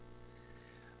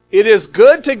It is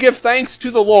good to give thanks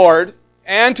to the Lord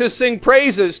and to sing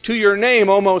praises to your name,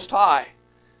 O Most High,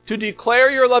 to declare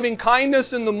your loving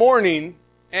kindness in the morning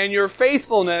and your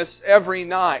faithfulness every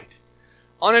night.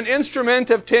 On an instrument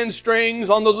of 10 strings,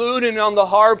 on the lute and on the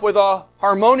harp with a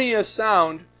harmonious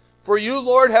sound, for you,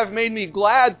 Lord, have made me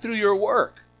glad through your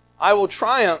work. I will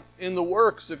triumph in the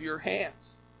works of your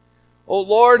hands. O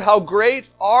Lord, how great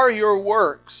are your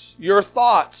works! Your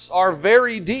thoughts are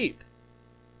very deep.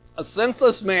 A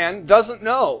senseless man doesn't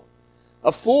know.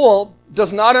 A fool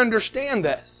does not understand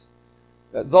this,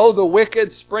 that though the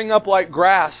wicked spring up like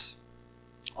grass,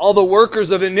 all the workers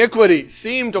of iniquity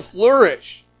seem to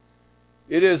flourish,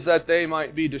 it is that they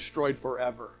might be destroyed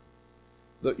forever.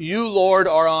 But you, Lord,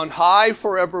 are on high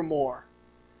forevermore.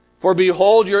 For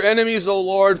behold your enemies, O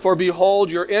Lord, for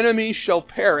behold your enemies shall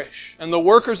perish, and the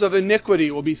workers of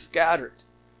iniquity will be scattered.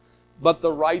 But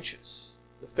the righteous,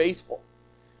 the faithful,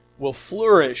 will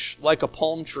flourish like a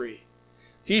palm tree.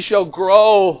 He shall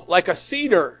grow like a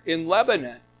cedar in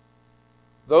Lebanon.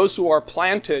 Those who are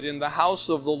planted in the house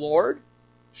of the Lord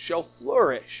shall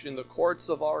flourish in the courts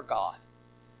of our God.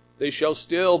 They shall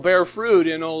still bear fruit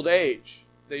in old age.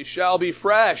 They shall be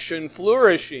fresh and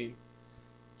flourishing,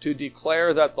 to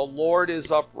declare that the Lord is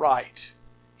upright.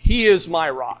 He is my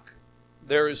rock.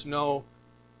 There is no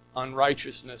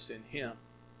unrighteousness in Him.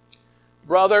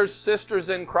 Brothers, sisters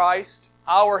in Christ,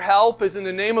 our help is in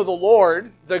the name of the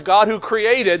Lord, the God who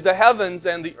created the heavens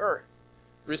and the earth.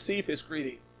 Receive His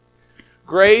greeting.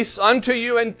 Grace unto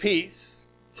you and peace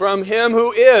from Him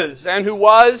who is, and who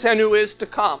was, and who is to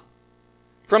come,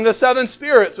 from the 7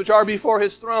 spirits which are before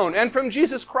His throne, and from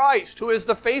Jesus Christ, who is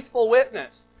the faithful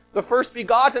witness, the first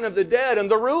begotten of the dead,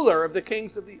 and the ruler of the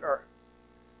kings of the earth.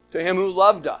 To Him who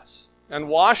loved us, and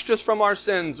washed us from our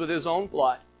sins with His own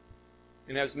blood,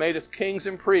 and has made us kings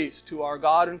and priests to our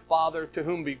God and Father, to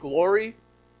whom be glory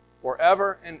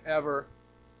forever and ever.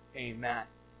 Amen.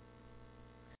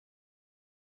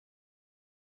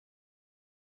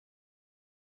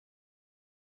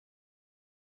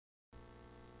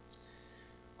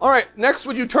 All right, next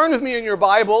would you turn with me in your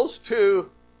Bibles to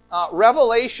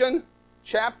Revelation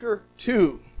chapter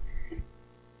 2.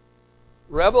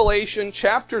 Revelation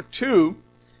chapter 2.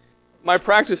 My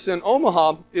practice in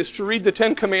Omaha is to read the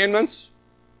 10 Commandments,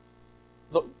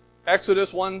 the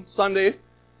Exodus one Sunday,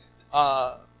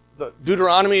 the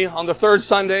Deuteronomy on the 3rd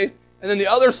Sunday, and then the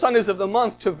other Sundays of the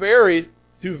month to vary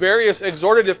through various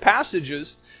exhortative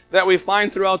passages that we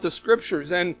find throughout the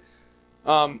Scriptures. And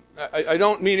I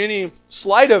don't mean any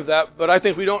slight of that, but I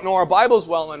think we don't know our Bibles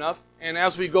well enough. And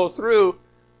as we go through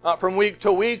from week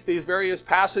to week these various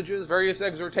passages, various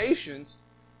exhortations,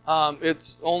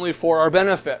 it's only for our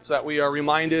benefits that we are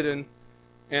reminded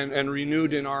and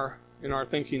renewed in our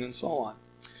thinking and so on.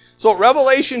 So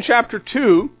Revelation chapter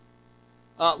 2,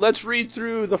 let's read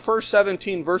through the first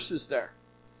 17 verses there.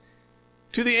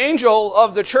 To the angel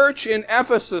of the church in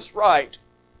Ephesus write,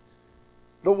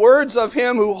 the words of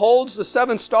Him who holds the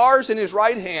 7 stars in His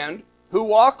right hand, who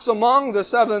walks among the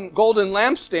 7 golden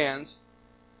lampstands,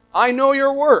 I know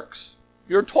your works,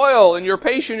 your toil and your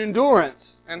patient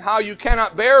endurance, and how you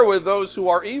cannot bear with those who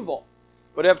are evil,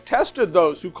 but have tested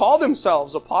those who call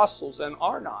themselves apostles and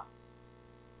are not,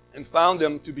 and found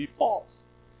them to be false.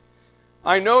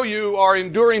 I know you are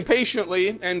enduring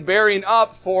patiently and bearing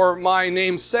up for my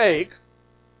name's sake,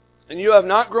 and you have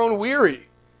not grown weary.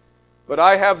 But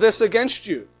I have this against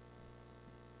you,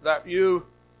 that you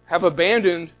have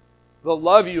abandoned the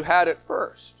love you had at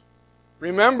first.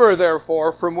 Remember,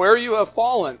 therefore, from where you have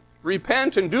fallen,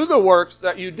 repent and do the works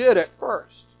that you did at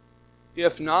first.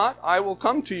 If not, I will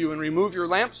come to you and remove your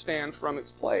lampstand from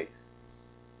its place,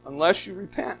 unless you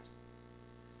repent.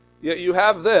 Yet you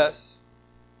have this,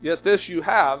 yet this you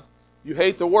have, you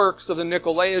hate the works of the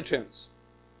Nicolaitans,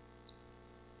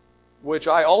 which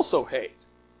I also hate.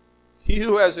 He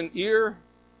who has an ear,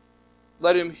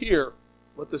 let him hear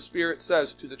what the Spirit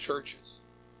says to the churches.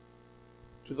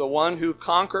 To the one who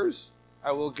conquers,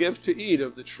 I will give to eat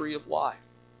of the tree of life,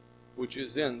 which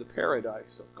is in the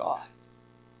paradise of God.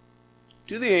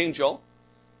 To the angel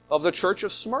of the church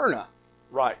of Smyrna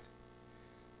write,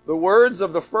 the words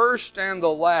of the first and the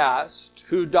last,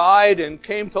 who died and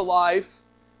came to life,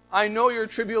 I know your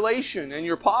tribulation and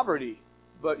your poverty,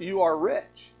 but you are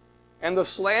rich, and the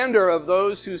slander of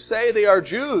those who say they are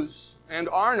Jews and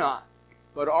are not,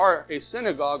 but are a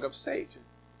synagogue of Satan.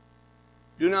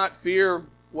 Do not fear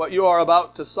what you are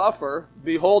about to suffer.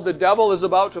 Behold, the devil is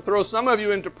about to throw some of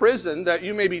you into prison, that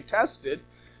you may be tested,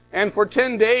 and for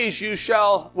 10 days you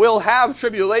will have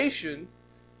tribulation.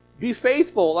 Be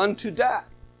faithful unto death,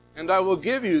 and I will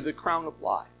give you the crown of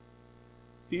life.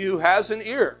 He who has an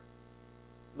ear,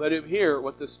 let him hear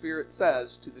what the Spirit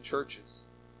says to the churches.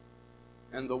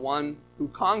 And the one who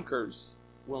conquers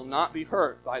will not be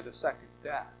hurt by the second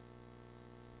death.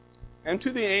 And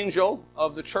to the angel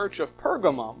of the church of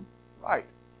Pergamum, write,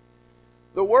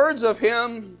 the words of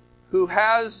him who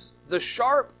has the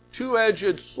sharp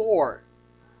two-edged sword.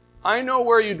 I know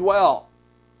where you dwell,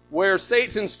 where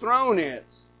Satan's throne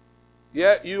is.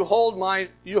 Yet you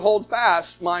hold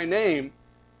fast my name,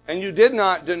 and you did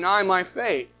not deny my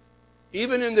faith,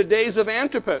 even in the days of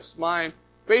Antipas, my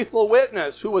faithful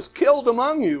witness, who was killed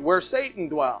among you, where Satan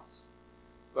dwells.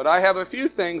 But I have a few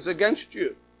things against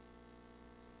you.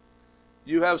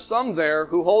 You have some there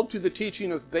who hold to the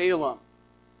teaching of Balaam,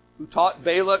 who taught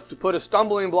Balak to put a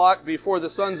stumbling block before the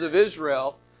sons of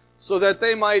Israel, so that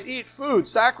they might eat food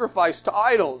sacrificed to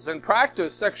idols and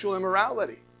practice sexual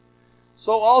immorality.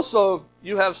 So also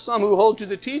you have some who hold to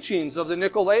the teachings of the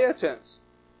Nicolaitans.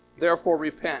 Therefore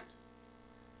repent.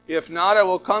 If not, I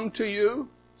will come to you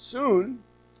soon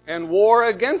and war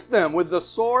against them with the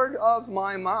sword of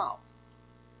my mouth.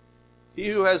 He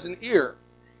who has an ear,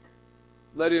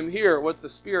 let him hear what the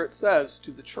Spirit says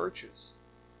to the churches.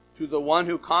 To the one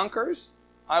who conquers,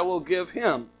 I will give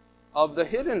him of the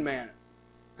hidden manna,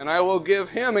 and I will give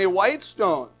him a white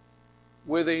stone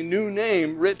with a new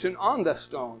name written on the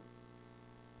stone,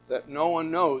 that no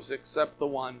one knows except the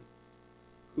one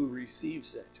who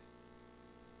receives it.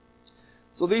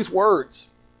 So these words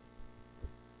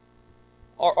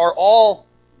are all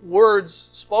words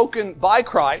spoken by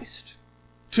Christ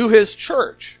to His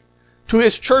church, to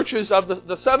His churches of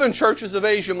the 7 churches of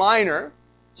Asia Minor.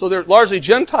 So they're largely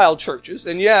Gentile churches,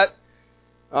 and yet,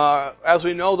 as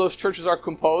we know, those churches are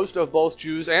composed of both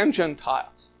Jews and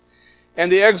Gentiles.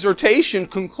 And the exhortation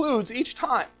concludes each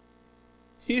time,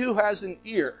 he who has an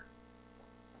ear.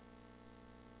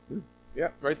 Yeah,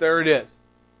 right there it is.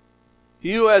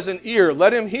 He who has an ear,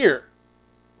 let him hear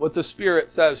what the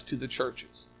Spirit says to the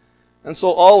churches. And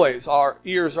so always our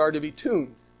ears are to be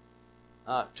tuned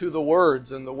to the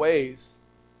words and the ways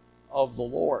of the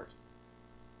Lord.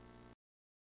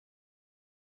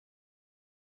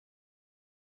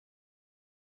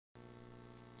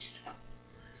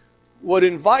 Would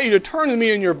invite you to turn with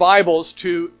me in your Bibles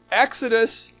to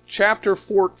Exodus chapter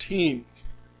 14.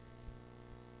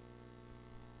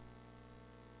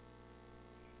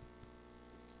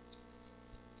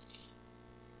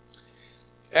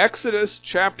 Exodus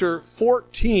chapter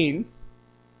 14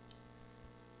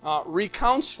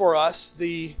 recounts for us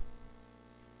the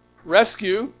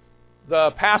rescue,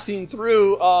 the passing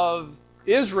through of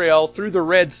Israel through the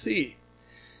Red Sea.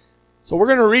 So we're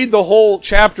going to read the whole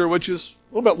chapter, which is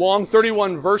a little bit long,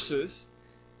 31 verses.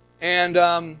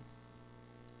 And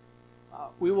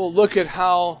we will look at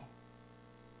how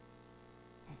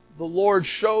the Lord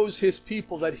shows His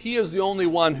people that He is the only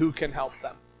one who can help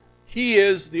them. He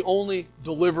is the only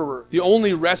deliverer, the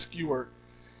only rescuer.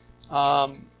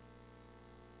 And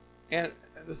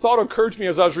the thought occurred to me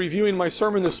as I was reviewing my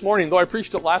sermon this morning, though I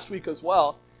preached it last week as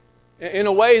well. In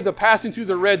a way, the passing through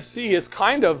the Red Sea is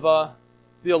kind of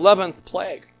the 11th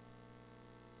plague.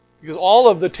 Because all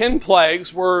of the 10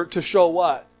 plagues were to show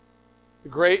what? The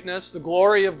greatness, the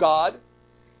glory of God.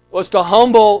 Was to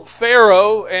humble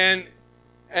Pharaoh and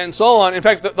so on. In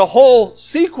fact, the whole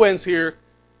sequence here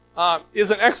is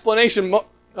an explanation.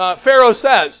 Pharaoh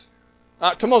says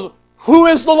to Moses, who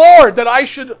is the Lord that I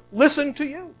should listen to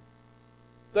you?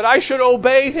 That I should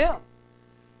obey Him?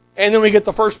 And then we get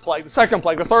the first plague, the second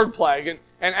plague, the third plague.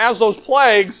 And as those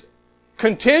plagues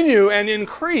continue and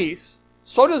increase,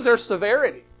 so does their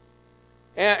severity.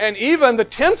 And even the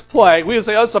 10th plague, we would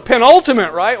say, oh, it's the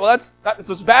penultimate, right? Well, that's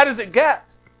as bad as it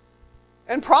gets.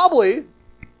 And probably,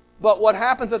 but what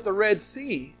happens at the Red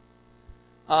Sea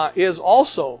is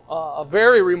also a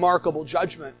very remarkable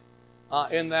judgment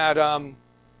in that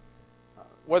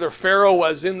whether Pharaoh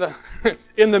was in the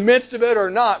in the midst of it or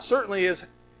not, certainly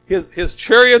his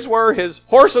chariots were, his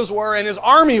horses were, and his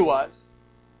army was.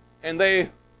 And they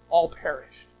all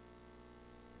perished.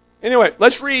 Anyway,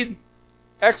 let's read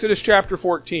Exodus chapter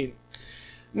 14.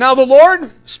 Now the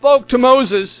Lord spoke to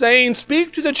Moses, saying,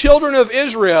 speak to the children of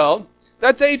Israel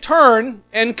that they turn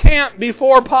and camp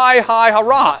before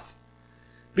Pi-hahiroth,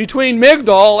 between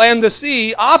Migdol and the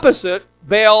sea, opposite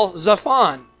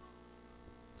Baal-zephon.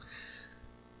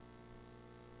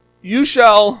 You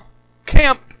shall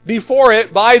camp before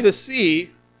it by the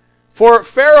sea, for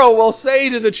Pharaoh will say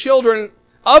to the children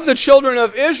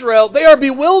of Israel, they are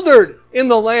bewildered in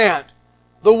the land.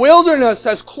 The wilderness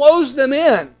has closed them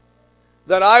in.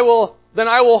 Then I will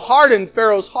harden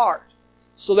Pharaoh's heart,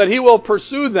 so that he will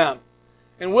pursue them,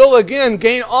 and will again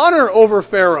gain honor over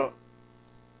Pharaoh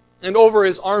and over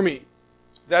his army,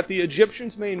 that the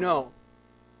Egyptians may know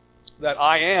that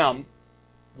I am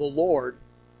the Lord.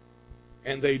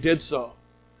 And they did so.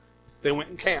 They went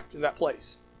and camped in that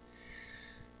place.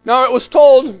 Now it was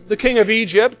told the king of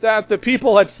Egypt that the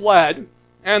people had fled,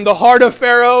 and the heart of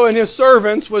Pharaoh and his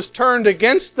servants was turned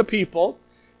against the people,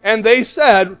 and they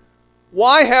said,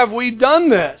 "Why have we done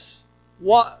this?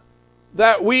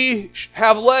 That we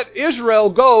have let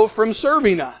Israel go from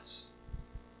serving us?"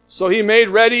 So he made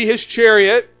ready his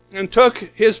chariot and took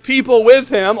his people with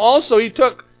him. Also he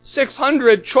took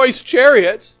 600 choice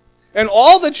chariots and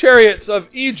all the chariots of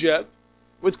Egypt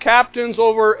with captains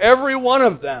over every one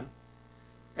of them.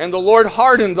 And the Lord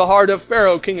hardened the heart of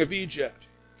Pharaoh, king of Egypt.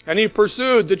 And he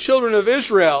pursued the children of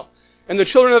Israel. And the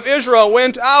children of Israel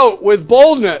went out with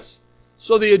boldness.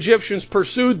 So the Egyptians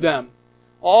pursued them.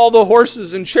 All the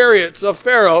horses and chariots of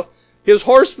Pharaoh, his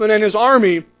horsemen and his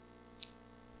army,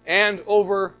 and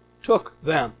overtook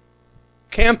them,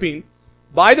 camping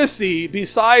by the sea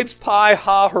besides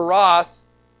Pi-hahiroth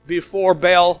before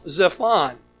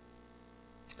Baal-zephon.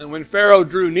 And when Pharaoh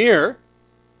drew near,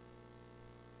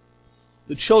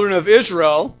 the children of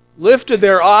Israel lifted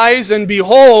their eyes, and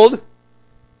behold,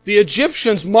 the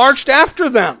Egyptians marched after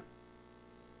them.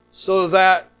 So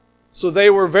they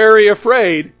were very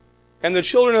afraid, and the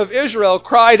children of Israel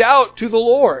cried out to the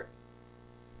Lord.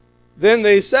 Then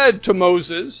they said to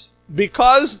Moses,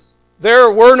 "Because there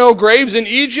were no graves in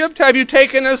Egypt, have you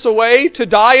taken us away to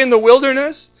die in the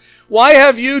wilderness? Why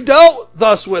have you dealt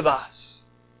thus with us,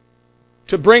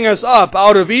 to bring us up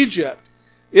out of Egypt?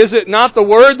 Is it not the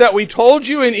word that we told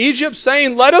you in Egypt,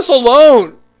 saying, 'Let us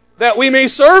alone, that we may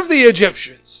serve the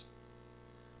Egyptians'?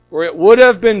 For it would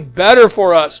have been better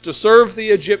for us to serve the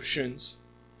Egyptians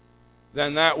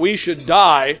than that we should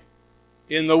die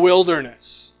in the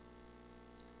wilderness."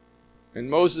 And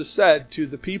Moses said to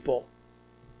the people,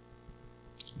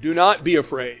 "Do not be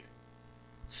afraid.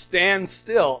 Stand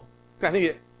still." I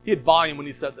think he had volume when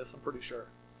he said this, I'm pretty sure.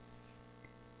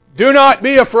 "Do not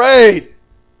be afraid.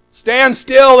 Stand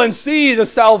still and see the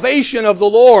salvation of the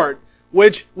Lord,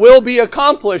 which will be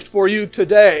accomplished for you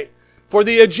today. For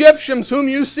the Egyptians whom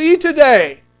you see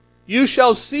today, you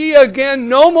shall see again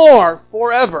no more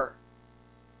forever.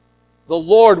 The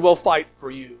Lord will fight for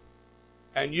you,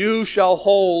 and you shall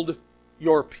hold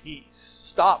your peace."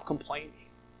 Stop complaining.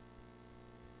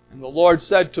 And the Lord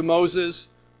said to Moses,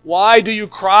 "Why do you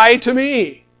cry to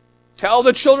me? Tell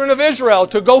the children of Israel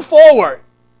to go forward.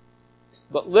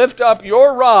 But lift up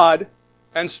your rod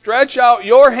and stretch out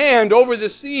your hand over the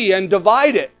sea and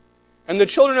divide it. And the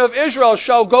children of Israel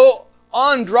shall go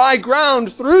on dry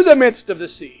ground through the midst of the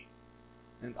sea.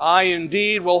 And I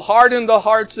indeed will harden the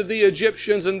hearts of the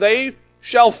Egyptians, and they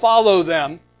shall follow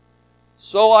them.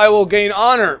 So I will gain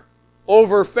honor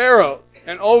over Pharaoh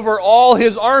and over all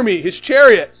his army, his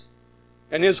chariots,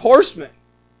 and his horsemen.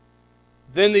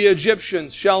 Then the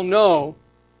Egyptians shall know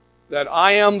that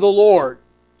I am the Lord,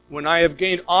 when I have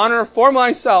gained honor for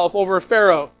myself over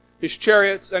Pharaoh, his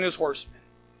chariots, and his horsemen."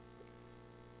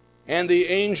 And the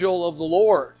angel of the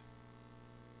Lord.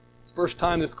 It's the first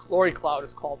time this glory cloud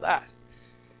is called that.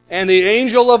 And the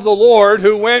angel of the Lord,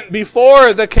 who went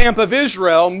before the camp of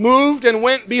Israel, moved and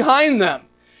went behind them.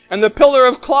 And the pillar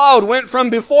of cloud went from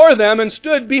before them and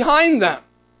stood behind them.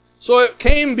 So it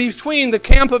came between the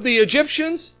camp of the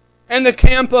Egyptians and the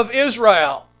camp of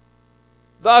Israel.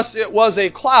 Thus it was a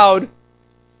cloud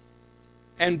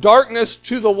and darkness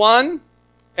to the one,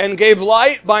 and gave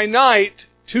light by night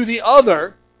to the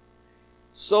other,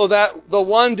 so that the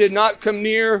one did not come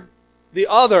near the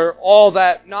other all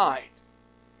that night.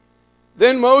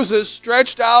 Then Moses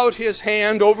stretched out his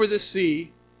hand over the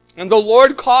sea, and the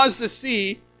Lord caused the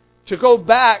sea to go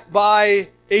back by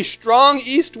a strong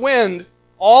east wind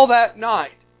all that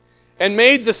night, and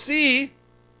made the sea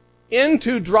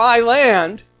into dry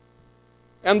land,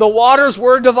 and the waters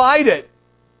were divided.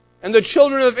 And the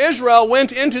children of Israel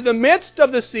went into the midst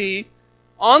of the sea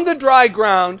on the dry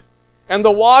ground, and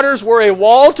the waters were a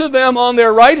wall to them on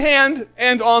their right hand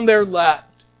and on their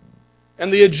left.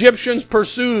 And the Egyptians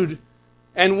pursued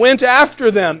and went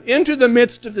after them into the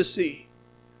midst of the sea,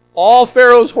 all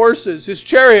Pharaoh's horses, his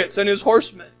chariots, and his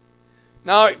horsemen.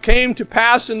 Now it came to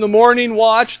pass in the morning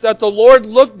watch that the Lord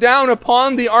looked down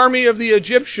upon the army of the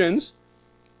Egyptians.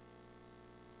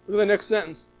 Look at the next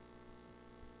sentence.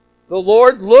 The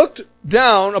Lord looked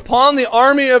down upon the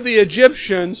army of the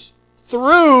Egyptians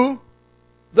through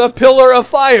the pillar of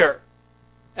fire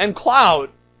and cloud.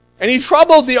 And He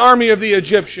troubled the army of the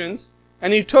Egyptians,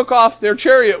 and He took off their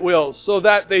chariot wheels, so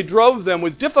that they drove them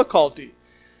with difficulty.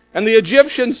 And the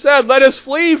Egyptians said, "Let us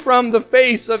flee from the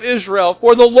face of Israel,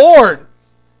 for the Lord,"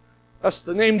 that's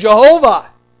the name Jehovah,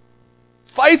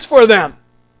 "fights for them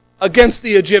against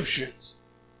the Egyptians."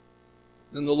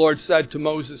 Then the Lord said to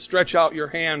Moses, "Stretch out your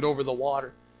hand over the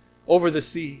water, over the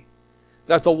sea,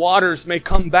 that the waters may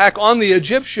come back on the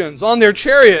Egyptians, on their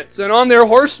chariots, and on their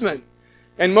horsemen."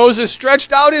 And Moses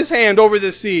stretched out his hand over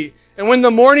the sea, and when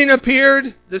the morning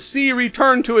appeared, the sea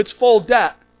returned to its full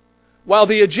depth, while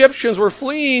the Egyptians were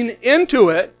fleeing into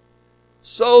it.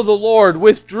 So the Lord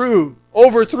overthrew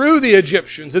the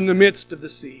Egyptians in the midst of the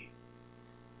sea.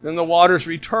 Then the waters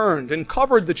returned and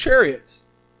covered the chariots,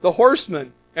 the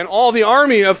horsemen, and all the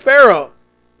army of Pharaoh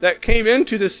that came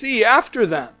into the sea after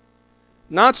them.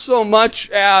 Not so much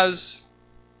as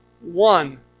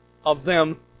one of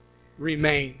them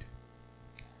remained.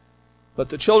 But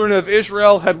the children of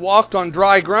Israel had walked on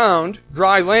dry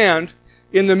land,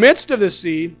 in the midst of the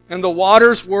sea, and the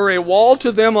waters were a wall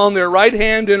to them on their right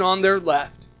hand and on their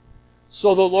left.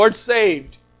 So the Lord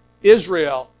saved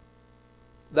Israel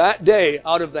that day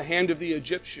out of the hand of the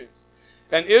Egyptians.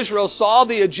 And Israel saw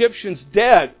the Egyptians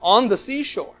dead on the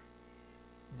seashore.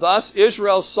 Thus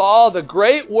Israel saw the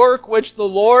great work which the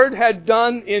Lord had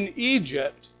done in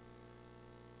Egypt.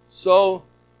 So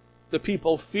the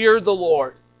people feared the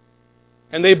Lord,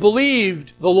 and they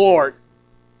believed the Lord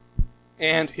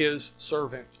and His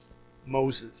servant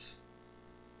Moses.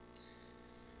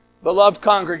 Beloved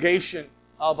congregation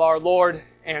of our Lord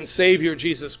and Savior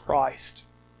Jesus Christ,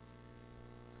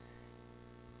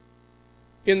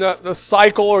 in the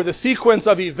cycle or the sequence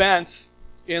of events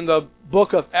in the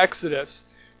book of Exodus,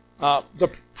 the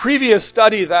previous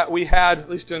study that we had, at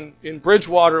least in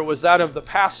Bridgewater, was that of the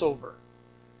Passover.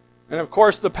 And of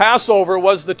course, the Passover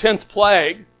was the 10th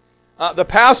plague. The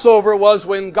Passover was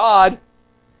when God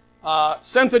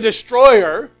sent the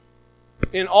destroyer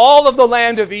in all of the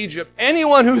land of Egypt.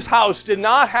 Anyone whose house did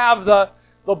not have the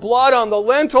blood on the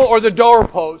lintel or the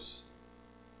doorpost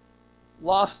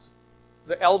lost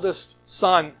the eldest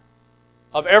son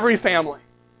of every family,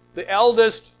 the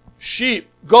eldest sheep,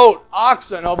 goat,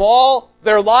 oxen of all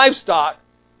their livestock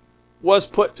was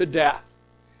put to death.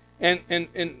 And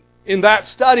in that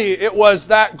study, it was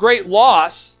that great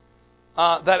loss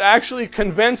that actually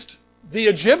convinced the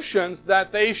Egyptians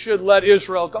that they should let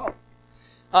Israel go.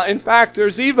 In fact,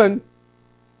 there's even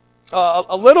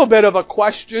a little bit of a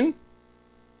question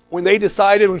when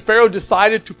Pharaoh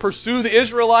decided to pursue the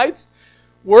Israelites.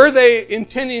 Were they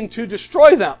intending to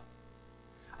destroy them?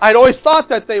 I'd always thought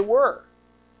that they were.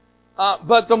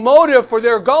 But the motive for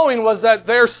their going was that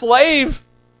their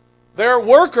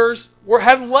workers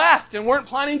had left and weren't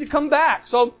planning to come back.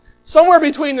 So somewhere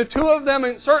between the two of them,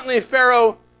 and certainly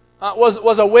Pharaoh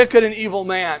was a wicked and evil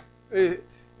man.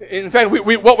 In fact,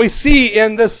 what we see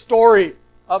in this story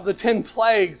of the 10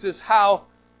 plagues is how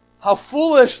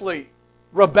foolishly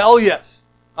rebellious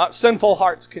sinful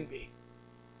hearts can be.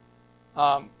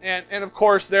 And of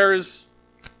course, there is,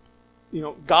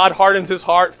 God hardens his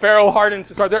heart, Pharaoh hardens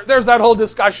his heart. There's that whole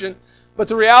discussion. But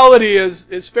the reality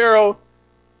is Pharaoh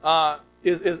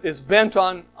is bent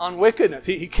on wickedness.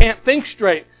 He can't think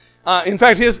straight. In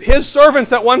fact, his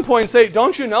servants at one point say,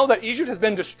 "Don't you know that Egypt has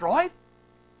been destroyed?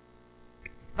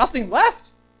 Nothing left."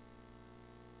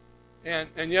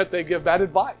 And yet they give bad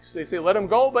advice. They say, "Let them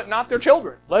go, but not their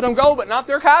children. Let them go, but not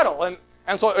their cattle."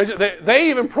 And so they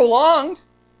even prolonged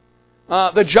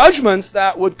the judgments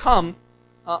that would come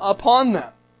upon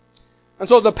them. And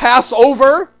so the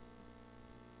Passover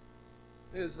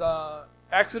is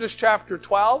Exodus chapter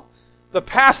 12. The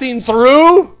passing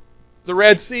through the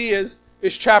Red Sea is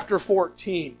chapter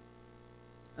 14.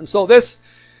 And so this,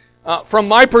 from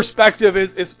my perspective,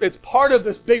 it's part of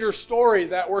this bigger story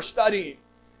that we're studying.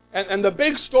 And the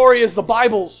big story is the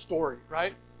Bible's story,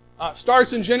 right?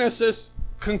 Starts in Genesis,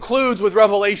 concludes with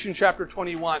Revelation chapter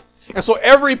 21. And so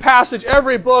every passage,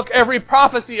 every book, every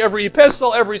prophecy, every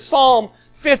epistle, every psalm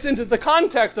fits into the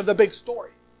context of the big story.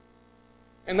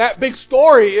 And that big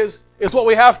story is what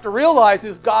we have to realize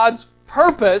is God's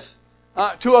purpose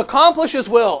to accomplish His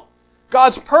will.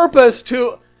 God's purpose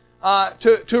to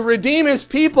redeem His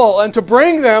people and to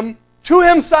bring them to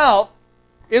Himself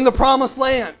in the promised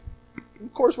land.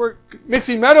 Of course, we're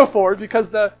mixing metaphors because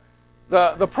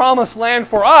the promised land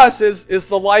for us is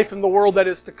the life in the world that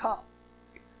is to come.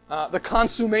 The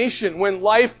consummation, when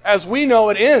life as we know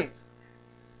it ends.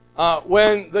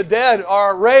 When the dead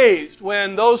are raised,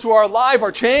 when those who are alive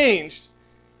are changed,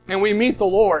 and we meet the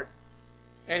Lord.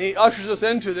 And He ushers us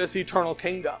into this eternal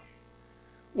kingdom.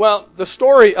 Well, the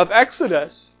story of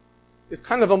Exodus is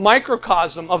kind of a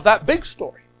microcosm of that big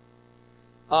story.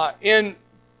 In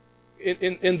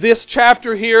this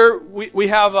chapter here, we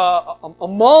have a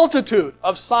multitude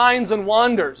of signs and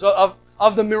wonders,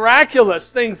 of the miraculous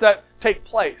things that take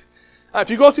place. If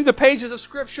you go through the pages of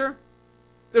Scripture,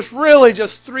 there's really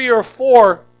just 3 or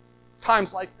 4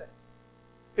 times like this.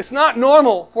 It's not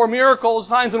normal for miracles,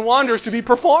 signs, and wonders to be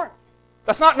performed.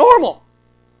 That's not normal.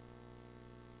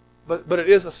 But it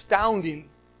is astounding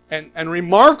and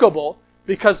remarkable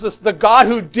because the God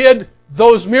who did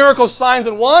those miracles, signs,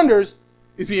 and wonders,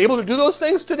 is He able to do those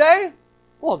things today?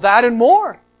 Well, that and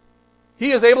more.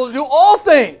 He is able to do all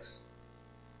things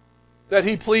that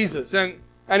He pleases. And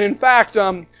in fact,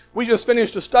 we just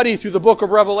finished a study through the book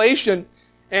of Revelation,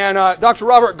 and Dr.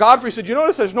 Robert Godfrey said, you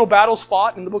notice there's no battles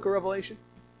fought in the book of Revelation?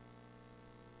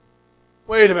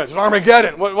 Wait a minute, there's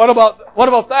Armageddon. What about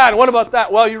that? What about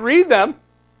that? Well, you read them,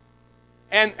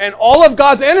 and all of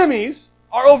God's enemies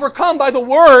are overcome by the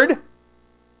word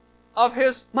of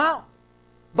His mouth,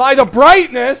 by the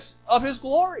brightness of His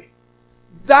glory.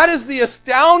 That is the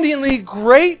astoundingly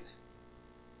great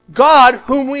God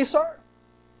whom we serve.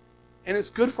 And it's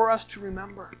good for us to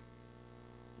remember.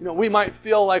 You know, we might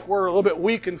feel like we're a little bit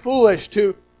weak and foolish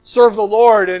to serve the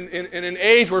Lord in an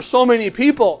age where so many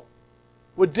people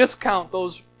would discount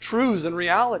those truths and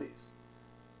realities.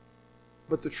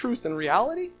 But the truth and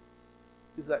reality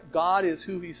is that God is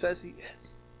who He says He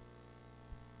is.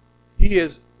 He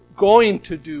is going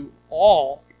to do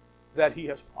all that He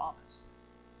has promised.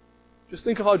 Just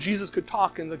think of how Jesus could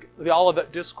talk in the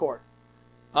Olivet Discourse.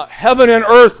 Heaven and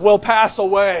earth will pass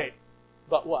away.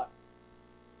 But what?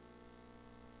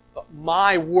 But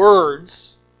my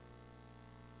words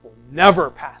will never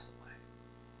pass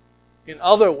away. In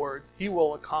other words, He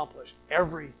will accomplish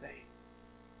everything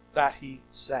that He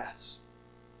says.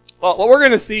 Well, what we're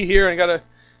going to see here, and I've got to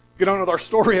get on with our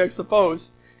story, I suppose.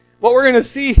 What we're going to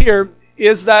see here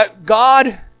is that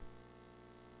God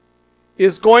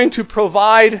is going to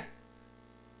provide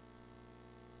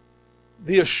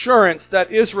the assurance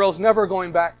that Israel's never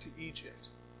going back to Egypt.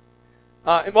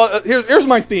 Here's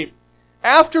my theme.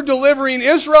 After delivering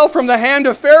Israel from the hand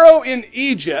of Pharaoh in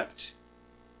Egypt,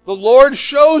 the Lord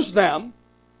shows them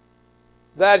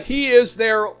that He is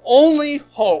their only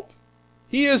hope.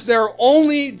 He is their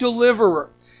only deliverer.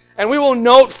 And we will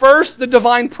note first the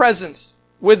divine presence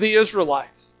with the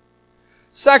Israelites.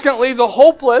 Secondly, the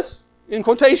hopeless, in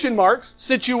quotation marks,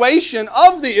 situation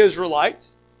of the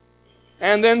Israelites.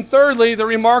 And then thirdly, the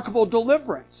remarkable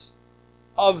deliverance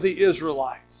of the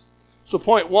Israelites. So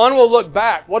point one, we'll look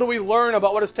back. What do we learn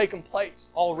about what has taken place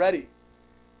already?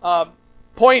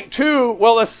 Point two,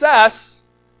 we'll assess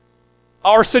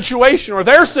our situation, or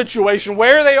their situation,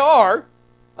 where they are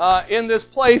in this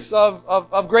place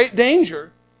of great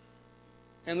danger.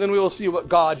 And then we will see what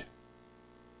God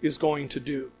is going to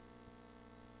do.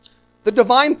 The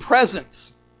divine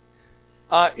presence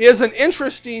is an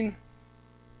interesting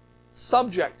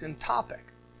subject and topic.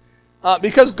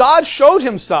 Because God showed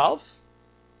Himself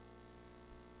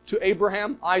to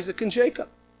Abraham, Isaac, and Jacob.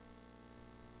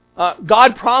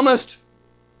 God promised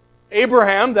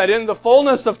Abraham that in the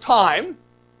fullness of time,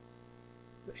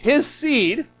 his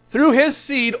seed, through his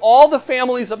seed, all the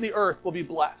families of the earth will be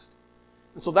blessed.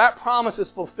 And so that promise is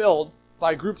fulfilled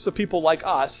by groups of people like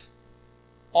us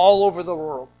all over the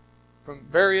world, from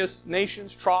various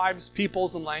nations, tribes,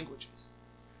 peoples, and languages.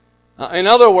 In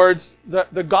other words,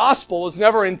 the gospel was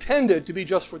never intended to be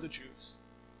just for the Jews.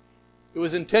 It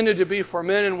was intended to be for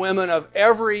men and women of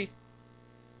every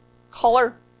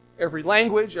color, every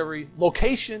language, every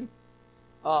location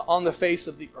on the face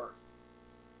of the earth.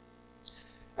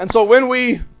 And so when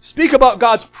we speak about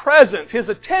God's presence, His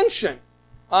attention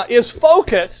is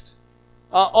focused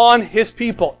on His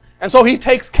people. And so He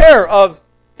takes care of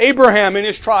Abraham in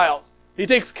his trials. He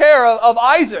takes care of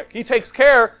Isaac. He takes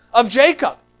care of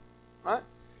Jacob. Right?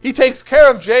 He takes care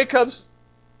of Jacob's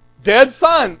dead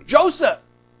son, Joseph.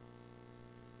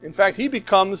 In fact, he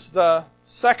becomes the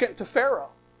second to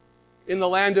Pharaoh in the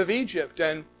land of Egypt.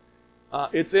 And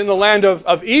it's in the land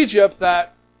of Egypt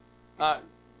that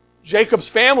Jacob's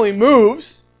family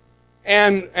moves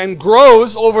and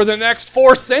grows over the next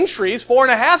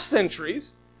 4.5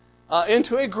 centuries,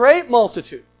 into a great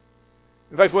multitude.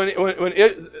 In fact, when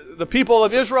the people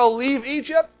of Israel leave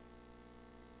Egypt,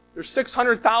 there's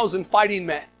 600,000 fighting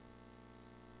men.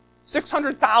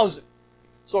 600,000.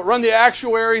 So run the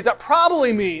actuaries. That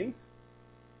probably means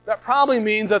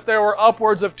that there were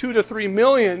upwards of 2 to 3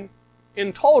 million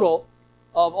in total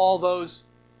of all those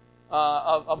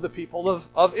of the people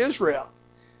of Israel.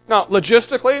 Now,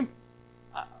 logistically,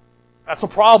 that's a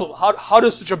problem. How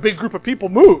does such a big group of people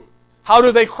move? How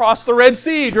do they cross the Red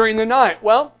Sea during the night?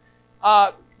 Well,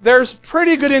 there's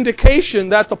pretty good indication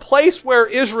that the place where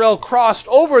Israel crossed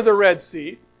over the Red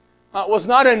Sea was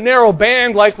not a narrow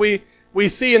band like we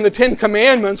see in the Ten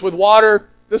Commandments with water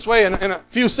this way and a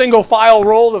few single file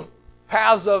rolled of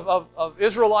paths of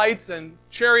Israelites and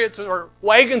chariots or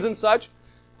wagons and such,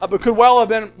 but could well have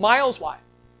been miles wide.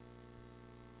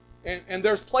 And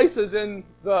there's places in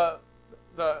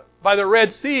by the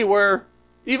Red Sea where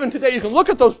even today you can look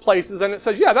at those places and it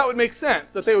says, yeah, that would make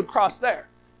sense that they would cross there.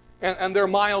 And they're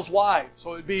miles wide.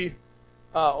 So it would be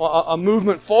a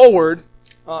movement forward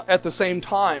at the same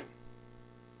time.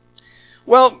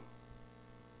 Well,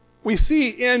 we see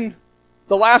in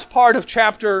the last part of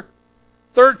chapter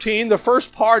 13, the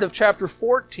first part of chapter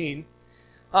 14,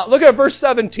 look at verse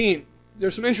 17.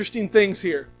 There's some interesting things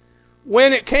here.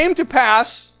 When it came to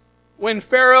pass, when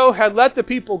Pharaoh had let the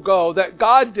people go, that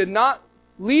God did not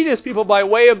lead His people by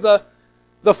way of the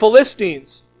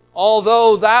Philistines,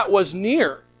 although that was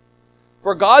near.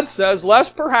 For God says,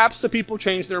 lest perhaps the people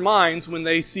change their minds when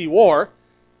they see war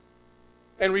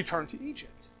and return to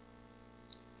Egypt.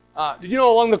 Did you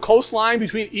know along the coastline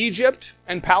between Egypt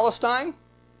and Palestine,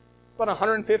 it's about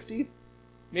 150,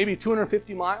 maybe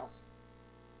 250 miles.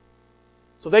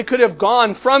 So they could have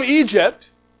gone from Egypt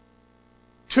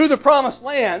to the Promised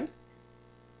Land,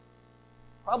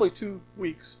 probably 2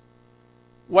 weeks.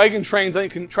 Wagon trains, I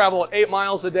think, can travel at 8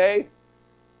 miles a day.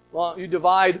 Well, you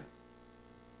divide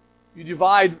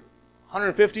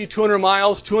 150, 200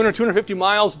 miles, 200, 250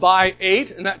 miles by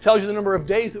 8, and that tells you the number of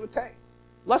days it would take.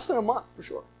 Less than a month, for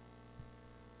sure.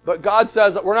 But God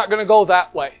says that we're not going to go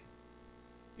that way.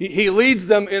 He leads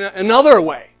them in another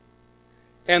way.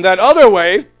 And that other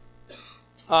way,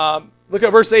 look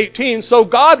at verse 18. So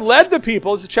God led the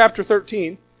people, this is chapter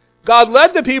 13, God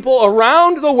led the people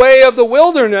around the way of the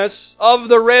wilderness of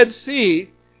the Red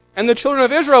Sea, and the children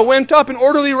of Israel went up in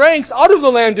orderly ranks out of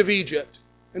the land of Egypt.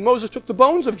 And Moses took the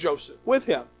bones of Joseph with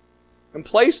him and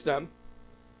placed them,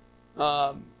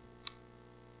 that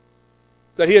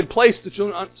he had placed the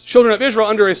children of Israel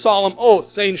under a solemn oath,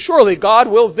 saying, surely God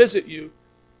will visit you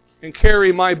and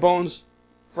carry my bones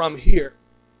from here.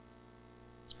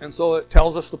 And so it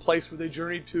tells us the place where they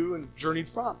journeyed to and journeyed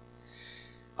from.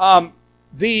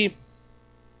 The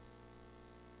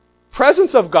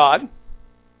presence of God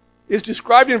is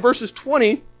described in verses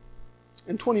 20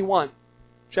 and 21.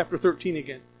 Chapter 13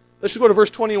 again. Let's just go to verse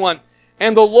 21.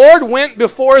 And the Lord went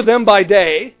before them by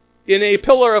day in a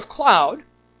pillar of cloud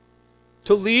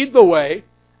to lead the way,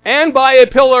 and by a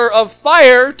pillar of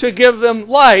fire to give them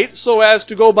light, so as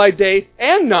to go by day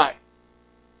and night.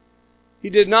 He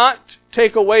did not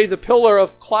take away the pillar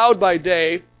of cloud by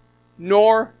day,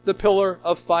 nor the pillar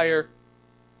of fire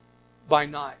by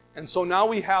night. And so now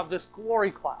we have this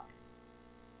glory cloud.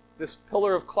 This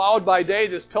pillar of cloud by day,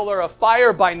 this pillar of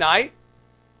fire by night.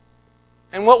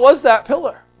 And what was that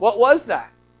pillar? What was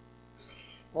that?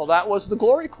 Well, that was the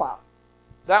glory cloud.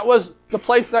 That was the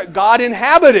place that God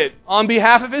inhabited on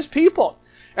behalf of His people.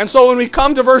 And so when we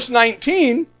come to verse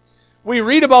 19, we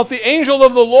read about the angel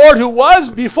of the Lord who was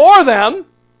before them.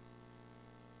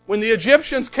 When the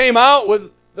Egyptians came out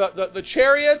with the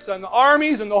chariots and the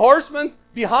armies and the horsemen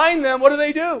behind them, what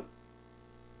do?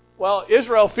 Well,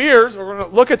 Israel fears. We're going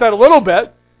to look at that a little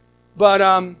bit. But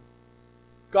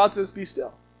God says, be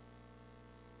still.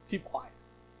 Keep quiet.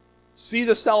 See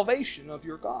the salvation of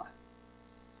your God.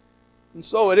 And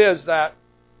so it is that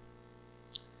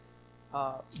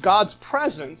God's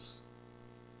presence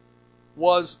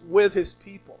was with His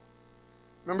people.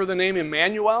 Remember the name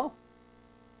Emmanuel?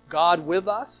 God with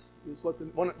us is what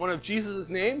one of Jesus'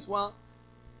 names. Well,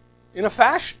 in a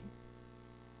fashion,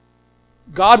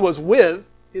 God was with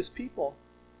His people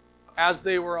as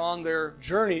they were on their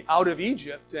journey out of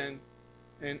Egypt and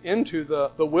into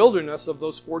the wilderness of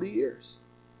those 40 years.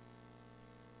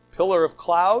 Pillar of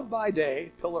cloud by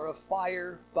day, pillar of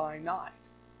fire by night.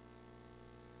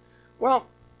 Well,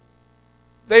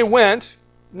 they went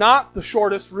not the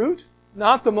shortest route,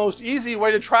 not the most easy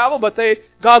way to travel, but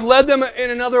God led them in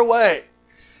another way.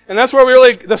 And that's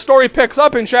where the story picks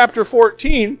up in chapter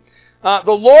 14. The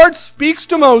Lord speaks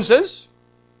to Moses,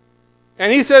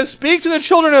 and He says, speak to the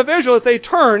children of Israel that they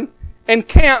turn and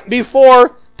camp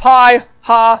before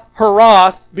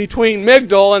Pi-hahiroth between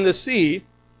Migdol and the sea,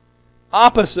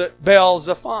 opposite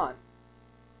Baal-zephon.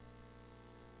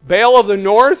 Baal of the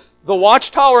north, the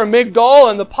watchtower of Migdol,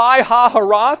 and the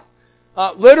Pi-hahiroth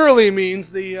literally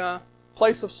means the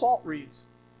place of salt reeds.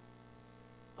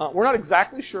 We're not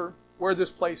exactly sure where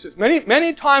this place is.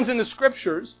 Many times in the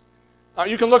Scriptures,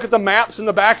 you can look at the maps in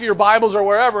the back of your Bibles or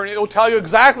wherever, and it will tell you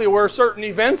exactly where certain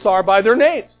events are by their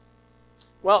names.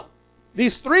 Well,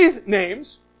 these three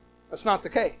names, that's not the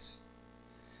case.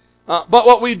 But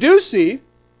what we do see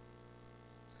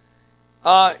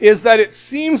is that it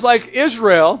seems like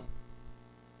Israel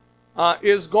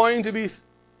is going to be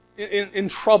in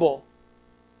trouble.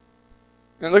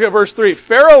 And look at verse 3.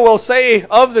 Pharaoh will say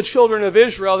of the children of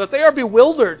Israel that they are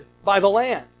bewildered by the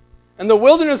land, and the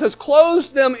wilderness has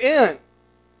closed them in.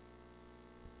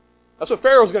 That's what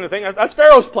Pharaoh's going to think. That's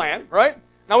Pharaoh's plan, right?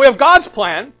 Now we have God's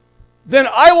plan. Then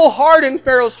I will harden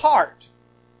Pharaoh's heart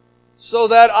so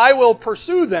that I will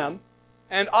pursue them,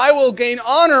 and I will gain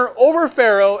honor over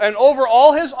Pharaoh and over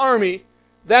all his army,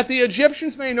 that the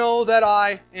Egyptians may know that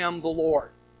I am the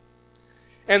Lord.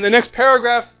 And the next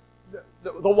paragraph,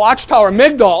 the watchtower,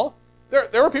 Migdol,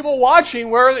 there were people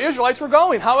watching where the Israelites were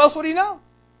going. How else would he know?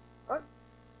 Right?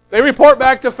 They report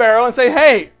back to Pharaoh and say,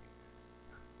 hey,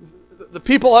 the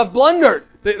people have blundered.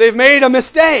 They've made a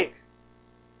mistake.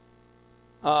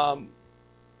 It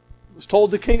was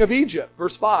told the king of Egypt,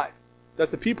 verse 5, that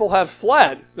the people have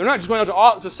fled. They're not just going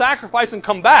out to sacrifice and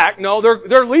come back. No,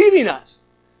 they're leaving us.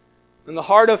 And the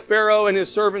heart of Pharaoh and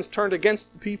his servants turned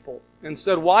against the people and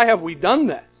said, why have we done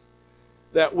this,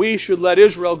 that we should let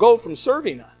Israel go from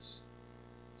serving us?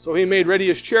 So he made ready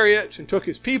his chariot and took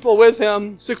his people with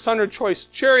him, 600 choice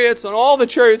chariots, and all the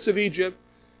chariots of Egypt,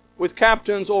 with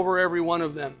captains over every one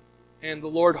of them. And the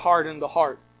Lord hardened the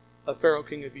heart of Pharaoh,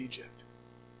 king of Egypt.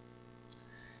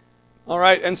 All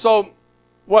right, and so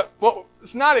what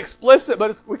it's not explicit,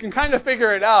 but we can kind of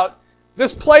figure it out.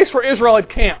 This place where Israel had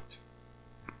camped.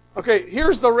 Okay,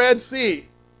 here's the Red Sea.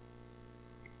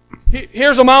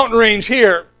 Here's a mountain range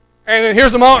here, and then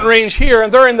here's a mountain range here,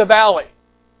 and they're in the valley.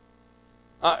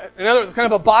 In other words, it's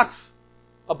kind of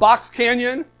a box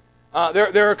canyon.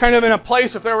 They're kind of in a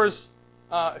place, if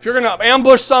you're going to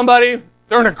ambush somebody,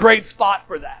 they're in a great spot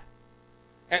for that.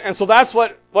 And so that's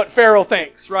what Pharaoh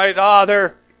thinks, right?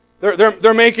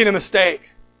 They're making a mistake.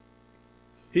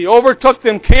 He overtook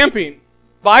them camping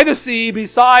by the sea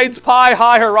besides Pi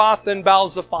Hahiroth and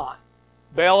Baal-Zephon,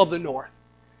 Baal of the north.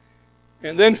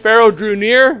 And then Pharaoh drew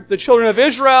near the children of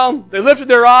Israel. They lifted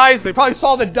their eyes. They probably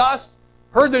saw the dust,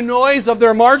 heard the noise of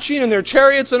their marching and their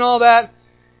chariots and all that.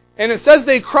 And it says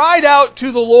they cried out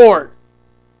to the Lord.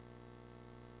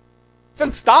 If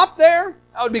it stopped there,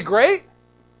 that would be great.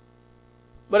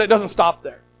 But it doesn't stop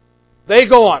there. They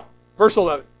go on. Verse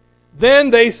 11. Then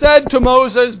they said to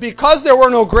Moses, because there were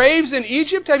no graves in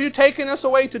Egypt, have you taken us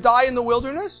away to die in the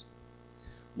wilderness?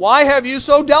 Why have you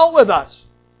so dealt with us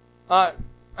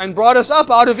and brought us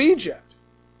up out of Egypt?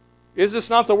 Is this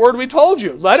not the word we told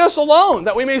you? Let us alone,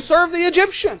 that we may serve the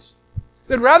Egyptians.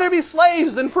 They'd rather be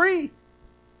slaves than free.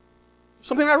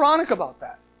 Something ironic about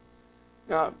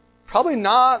that. Probably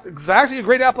not exactly a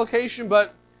great application,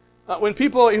 but when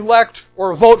people elect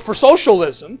or vote for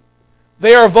socialism,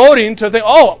 they are voting to think,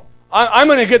 I'm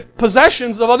going to get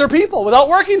possessions of other people without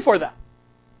working for them.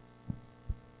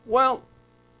 Well,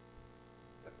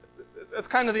 that's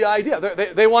kind of the idea.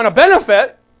 They want to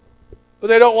benefit, but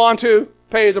they don't want to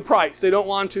pay the price. They don't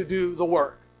want to do the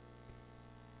work.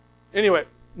 Anyway,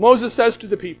 Moses says to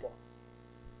the people,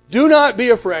 do not be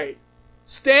afraid.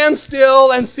 Stand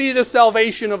still and see the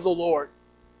salvation of the Lord,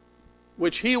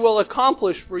 which He will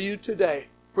accomplish for you today.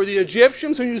 For the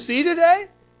Egyptians whom you see today,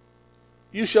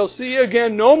 you shall see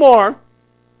again no more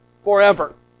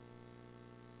forever.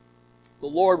 The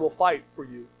Lord will fight for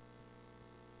you,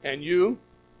 and you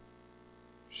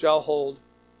shall hold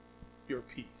your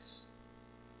peace.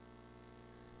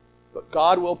 But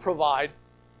God will provide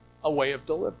a way of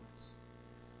deliverance.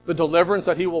 The deliverance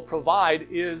that He will provide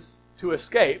is to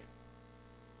escape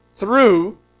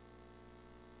through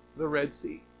the Red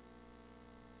Sea.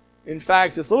 In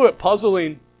fact, it's a little bit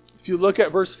puzzling if you look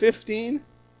at verse 15.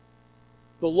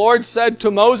 The Lord said to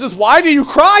Moses, why do you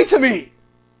cry to me?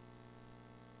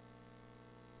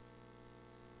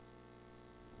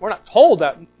 We're not told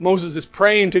that Moses is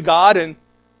praying to God and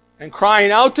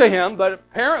crying out to Him, but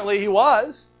apparently he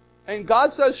was. And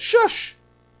God says, shush.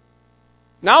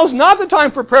 Now's not the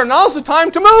time for prayer. Now's the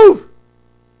time to move.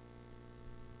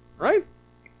 Right?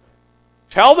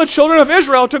 Tell the children of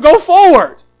Israel to go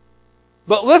forward.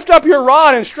 But lift up your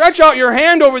rod and stretch out your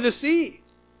hand over the sea.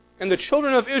 And the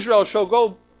children of Israel shall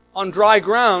go on dry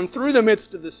ground through the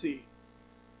midst of the sea.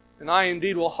 And I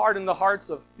indeed will harden the hearts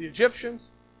of the Egyptians,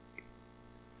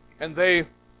 and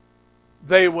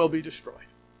they will be destroyed.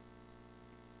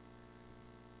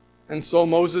 And so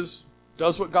Moses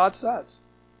does what God says.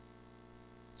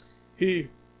 He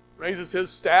raises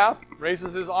his staff,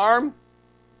 raises his arm,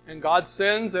 and God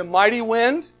sends a mighty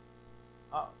wind.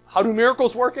 How do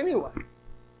miracles work anyway?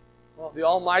 Well, the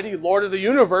Almighty Lord of the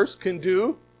universe can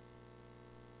do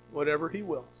whatever He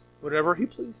wills, whatever He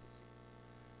pleases.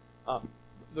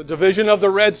 The division of the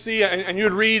Red Sea, and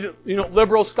you'd read,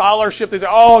 liberal scholarship. They say,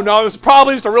 "Oh no, this is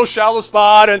probably just a real shallow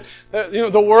spot," and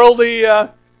the worldly.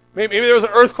 Maybe there was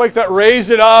an earthquake that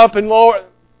raised it up and lower,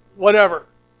 whatever.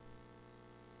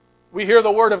 We hear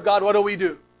the Word of God. What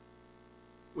do?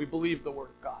 We believe the Word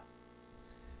of God.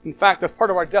 In fact, that's part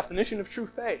of our definition of true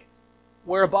faith,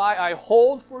 whereby I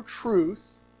hold for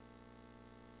truth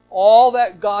all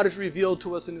that God has revealed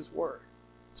to us in His Word.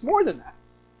 It's more than that.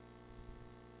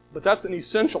 But that's an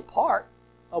essential part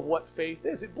of what faith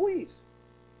is. It believes.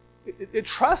 It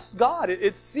trusts God.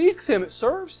 It seeks Him. It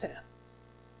serves Him.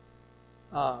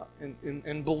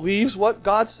 And believes what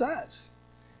God says.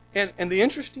 And the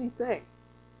interesting thing,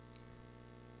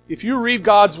 if you read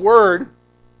God's Word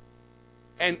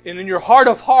and in your heart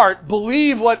of heart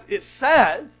believe what it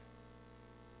says,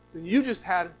 then you just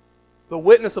had the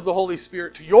witness of the Holy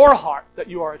Spirit to your heart that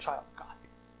you are a child of God.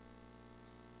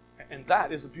 And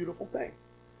that is a beautiful thing.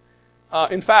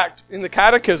 In fact, in the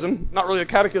catechism, not really a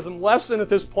catechism lesson at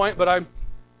this point, but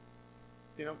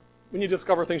when you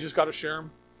discover things, you just got to share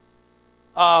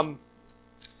them.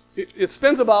 It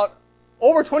spends about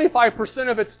over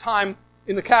 25% of its time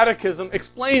in the catechism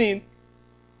explaining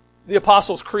the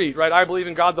Apostles' Creed, right? I believe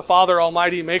in God the Father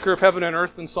Almighty, maker of heaven and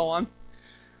earth, and so on.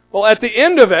 Well, at the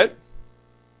end of it,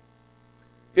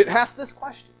 it asks this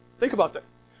question. Think about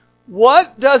this.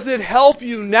 What does it help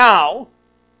you now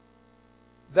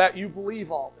that you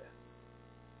believe all this?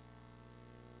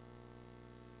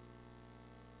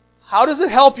 How does it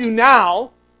help you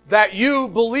now that you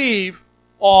believe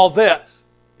all this?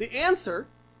 The answer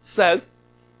says,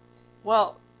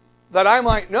 well, that I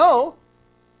might know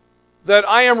that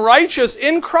I am righteous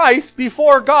in Christ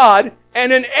before God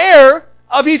and an heir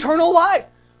of eternal life.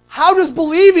 How does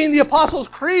believing the Apostles'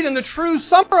 Creed and the truths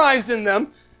summarized in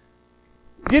them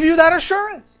give you that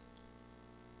assurance?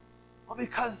 Well,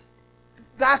 because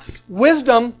that's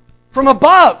wisdom from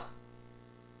above.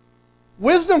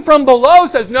 Wisdom from below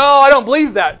says, no, I don't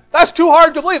believe that. That's too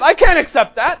hard to believe. I can't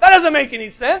accept that. That doesn't make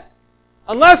any sense.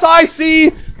 Unless I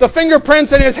see the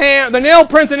fingerprints in His hand, the nail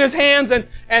prints in His hands,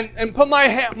 and put my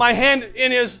hand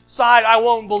in His side, I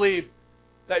won't believe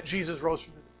that Jesus rose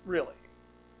from the dead. Really.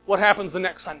 What happens the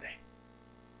next Sunday?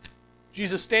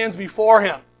 Jesus stands before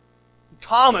him.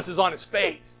 Thomas is on his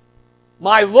face.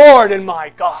 My Lord and my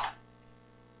God.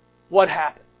 What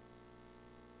happened?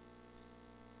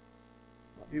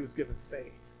 Well, he was given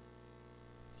faith.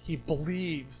 He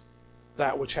believes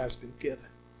that which has been given.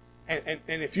 And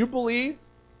if you believe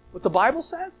what the Bible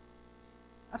says,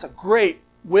 that's a great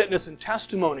witness and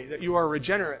testimony that you are a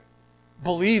regenerate,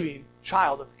 believing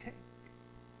child of the King.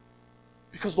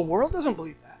 Because the world doesn't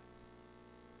believe that.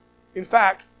 In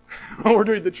fact, we're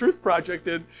doing the Truth Project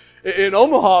in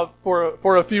Omaha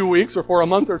for a few weeks or for a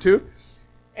month or two.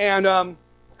 And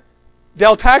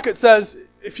Dale Tackett says,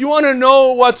 if you want to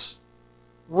know what's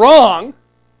wrong,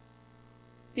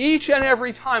 each and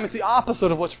every time it's the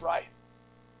opposite of what's right.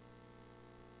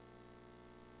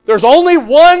 There's only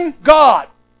one God,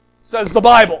 says the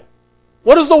Bible.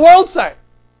 What does the world say?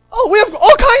 Oh, we have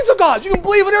all kinds of gods. You can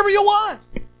believe whatever you want.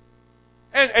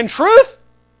 And truth?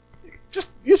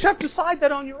 You just have to decide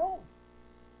that on your own.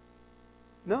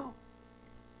 No.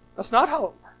 That's not how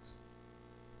it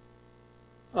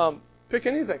works. Pick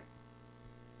anything.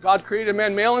 God created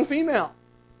man male and female.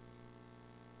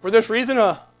 For this reason,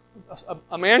 a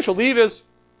man shall leave his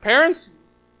parents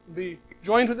and be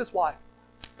joined with his wife.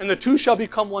 And the two shall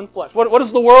become one flesh. What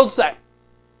does the world say?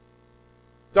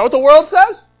 Is that what the world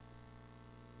says?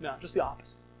 No, just the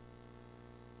opposite.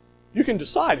 You can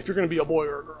decide if you're going to be a boy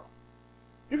or a girl.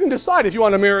 You can decide if you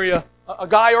want to marry a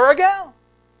guy or a gal.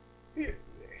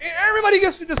 Everybody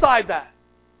gets to decide that.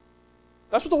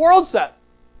 That's what the world says.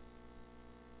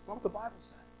 It's not what the Bible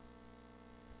says.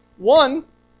 One,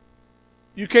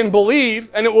 you can believe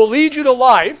and it will lead you to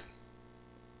life.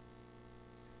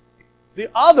 The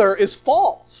other is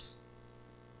false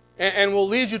and will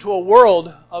lead you to a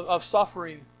world of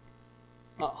suffering,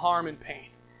 harm, and pain.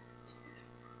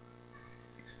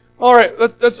 All right,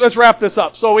 let's wrap this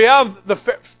up. So we have the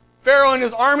Pharaoh and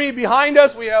his army behind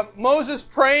us. We have Moses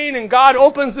praying, and God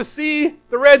opens the sea,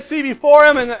 the Red Sea before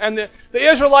him, and the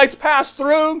Israelites pass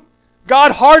through.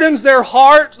 God hardens their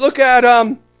heart. Look at,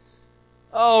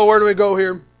 where do we go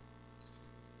here?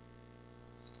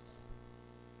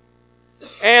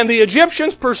 And the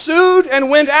Egyptians pursued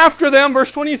and went after them, verse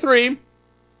 23,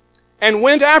 and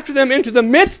went after them into the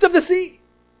midst of the sea.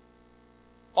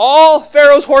 All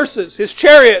Pharaoh's horses, his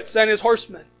chariots, and his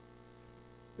horsemen.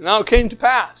 And now it came to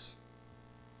pass.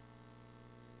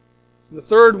 The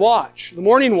third watch, the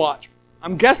morning watch,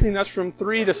 I'm guessing that's from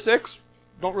 3 to 6,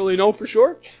 don't really know for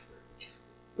sure,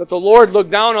 that the Lord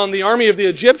looked down on the army of the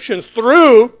Egyptians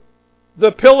through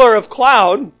the pillar of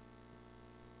cloud,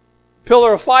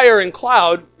 pillar of fire and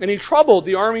cloud, and He troubled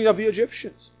the army of the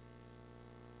Egyptians.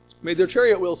 Made their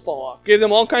chariot wheels fall off. Gave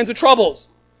them all kinds of troubles.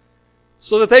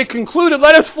 So that they concluded,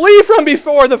 let us flee from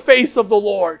before the face of the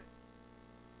Lord.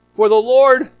 For the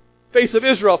Lord, face of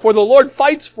Israel, for the Lord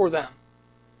fights for them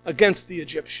against the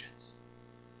Egyptians.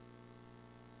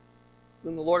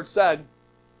 Then the Lord said,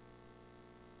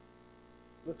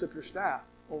 lift up your staff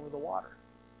over the water.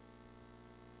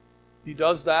 He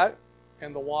does that,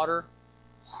 and the water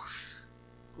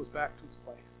goes back to its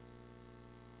place.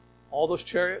 All those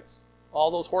chariots, all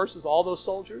those horses, all those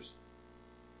soldiers,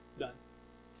 done.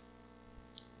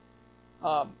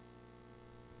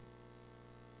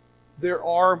 There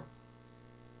are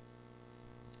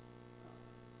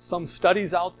some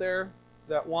studies out there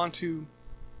that want to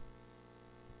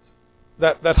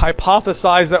that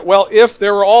hypothesize that, well, if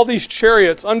there were all these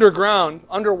chariots underground,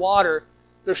 underwater,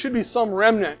 there should be some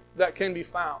remnant that can be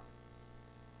found.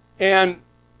 And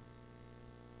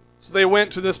so they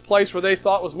went to this place where they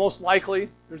thought was most likely.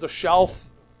 There's a shelf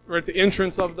right at the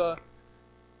entrance of the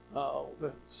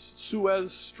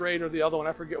Suez Strait or the other one.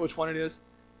 I forget which one it is.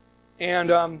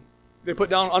 And they put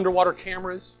down underwater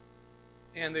cameras,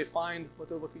 and they find what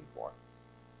they're looking for.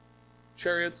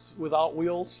 Chariots without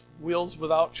wheels, wheels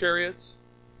without chariots.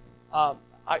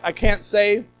 I can't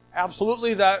say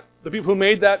absolutely that the people who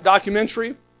made that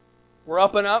documentary were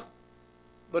up and up,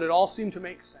 but it all seemed to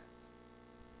make sense.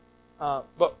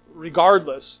 But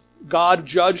regardless, God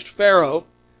judged Pharaoh,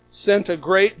 sent a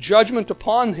great judgment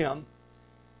upon him,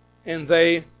 and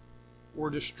they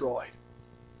were destroyed.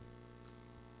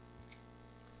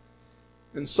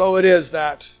 And so it is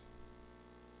that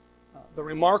the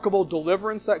remarkable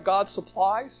deliverance that God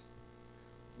supplies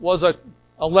was a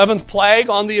 11th plague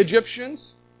on the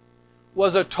Egyptians,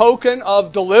 was a token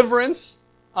of deliverance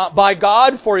by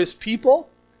God for His people.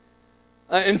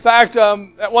 In fact,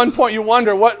 at one point you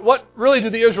wonder, what really do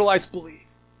the Israelites believe?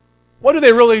 What do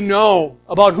they really know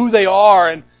about who they are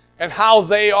and how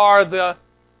they are the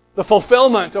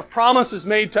fulfillment of promises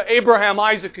made to Abraham,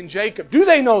 Isaac, and Jacob? Do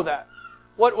they know that?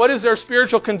 What is their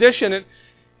spiritual condition?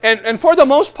 And for the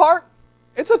most part,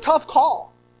 it's a tough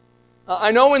call.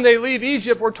 I know when they leave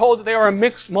Egypt, we're told that they are a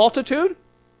mixed multitude.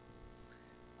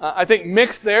 I think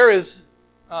mixed there is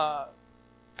kind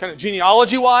of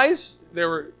genealogy-wise.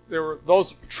 There were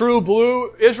those true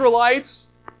blue Israelites,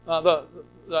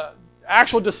 the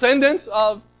actual descendants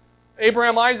of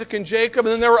Abraham, Isaac, and Jacob,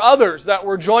 and then there were others that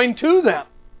were joined to them.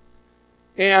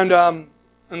 And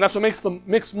that's what makes the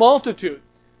mixed multitude.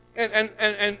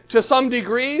 And to some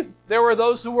degree, there were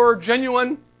those who were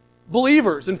genuine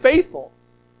believers and faithful.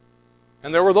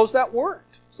 And there were those that weren't.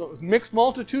 So it was mixed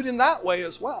multitude in that way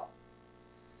as well.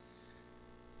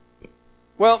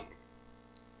 Well,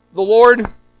 the Lord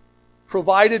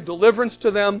provided deliverance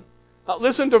to them.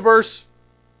 Listen to verse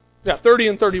 30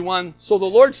 and 31. So the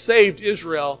Lord saved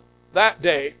Israel that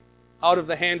day out of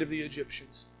the hand of the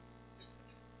Egyptians.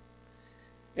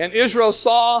 And Israel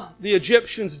saw the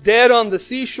Egyptians dead on the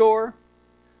seashore.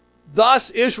 Thus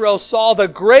Israel saw the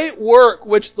great work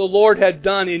which the Lord had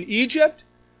done in Egypt.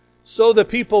 So the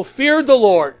people feared the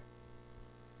Lord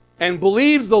and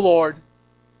believed the Lord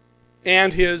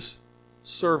and His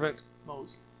servant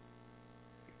Moses.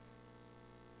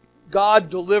 God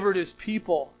delivered His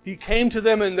people. He came to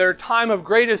them in their time of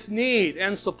greatest need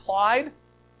and supplied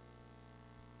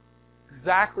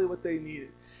exactly what they needed.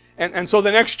 And so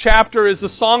the next chapter is the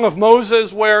Song of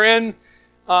Moses, wherein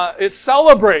it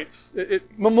celebrates,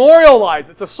 it memorializes.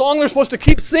 It's a song they're supposed to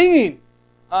keep singing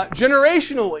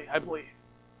generationally, I believe.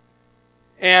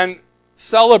 And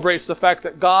celebrates the fact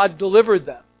that God delivered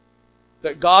them,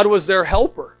 that God was their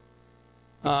helper,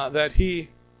 that He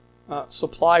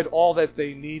supplied all that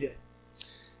they needed.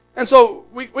 And so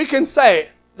we can say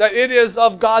that it is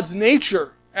of God's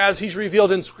nature, as He's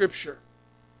revealed in Scripture,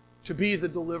 to be the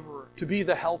deliverer, to be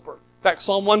the helper. In fact,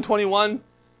 Psalm 121,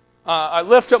 I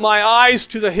lift up my eyes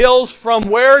to the hills. From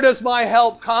where does my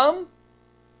help come?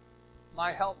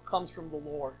 My help comes from the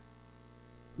Lord,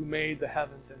 who made the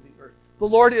heavens and the earth. The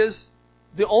Lord is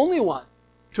the only one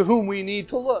to whom we need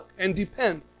to look and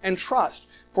depend and trust,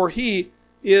 for He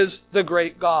is the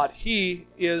great God. He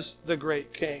is the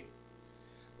great King.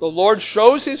 The Lord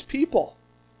shows His people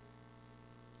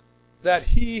that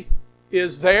He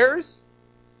is theirs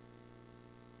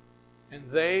and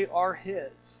they are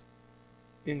His,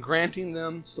 in granting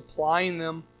them, supplying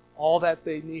them all that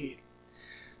they need.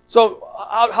 So,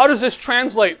 how does this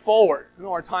translate forward? I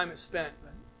know our time is spent.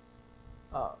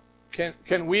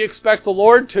 Can we expect the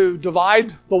Lord to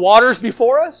divide the waters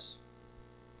before us?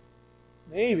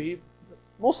 Maybe.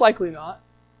 Most likely not.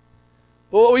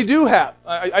 But what we do have,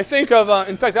 I think of,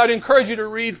 in fact, I'd encourage you to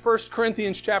read 1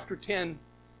 Corinthians chapter 10,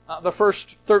 the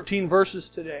first 13 verses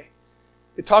today.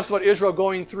 It talks about Israel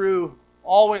going through,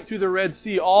 all went through the Red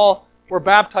Sea, all were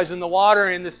baptized in the water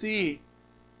and in the sea.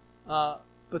 But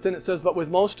then it says, but with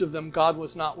most of them God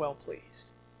was not well pleased,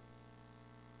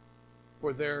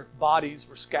 for their bodies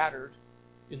were scattered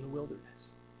in the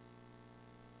wilderness.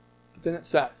 But then it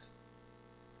says,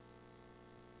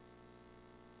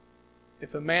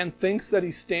 if a man thinks that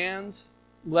he stands,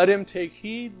 let him take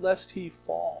heed lest he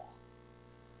fall.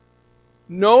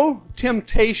 No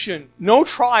temptation, no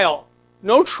trial,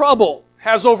 no trouble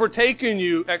has overtaken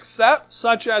you except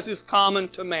such as is common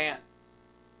to man.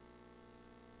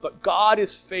 But God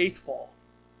is faithful,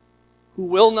 who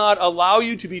will not allow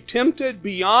you to be tempted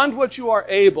beyond what you are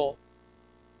able,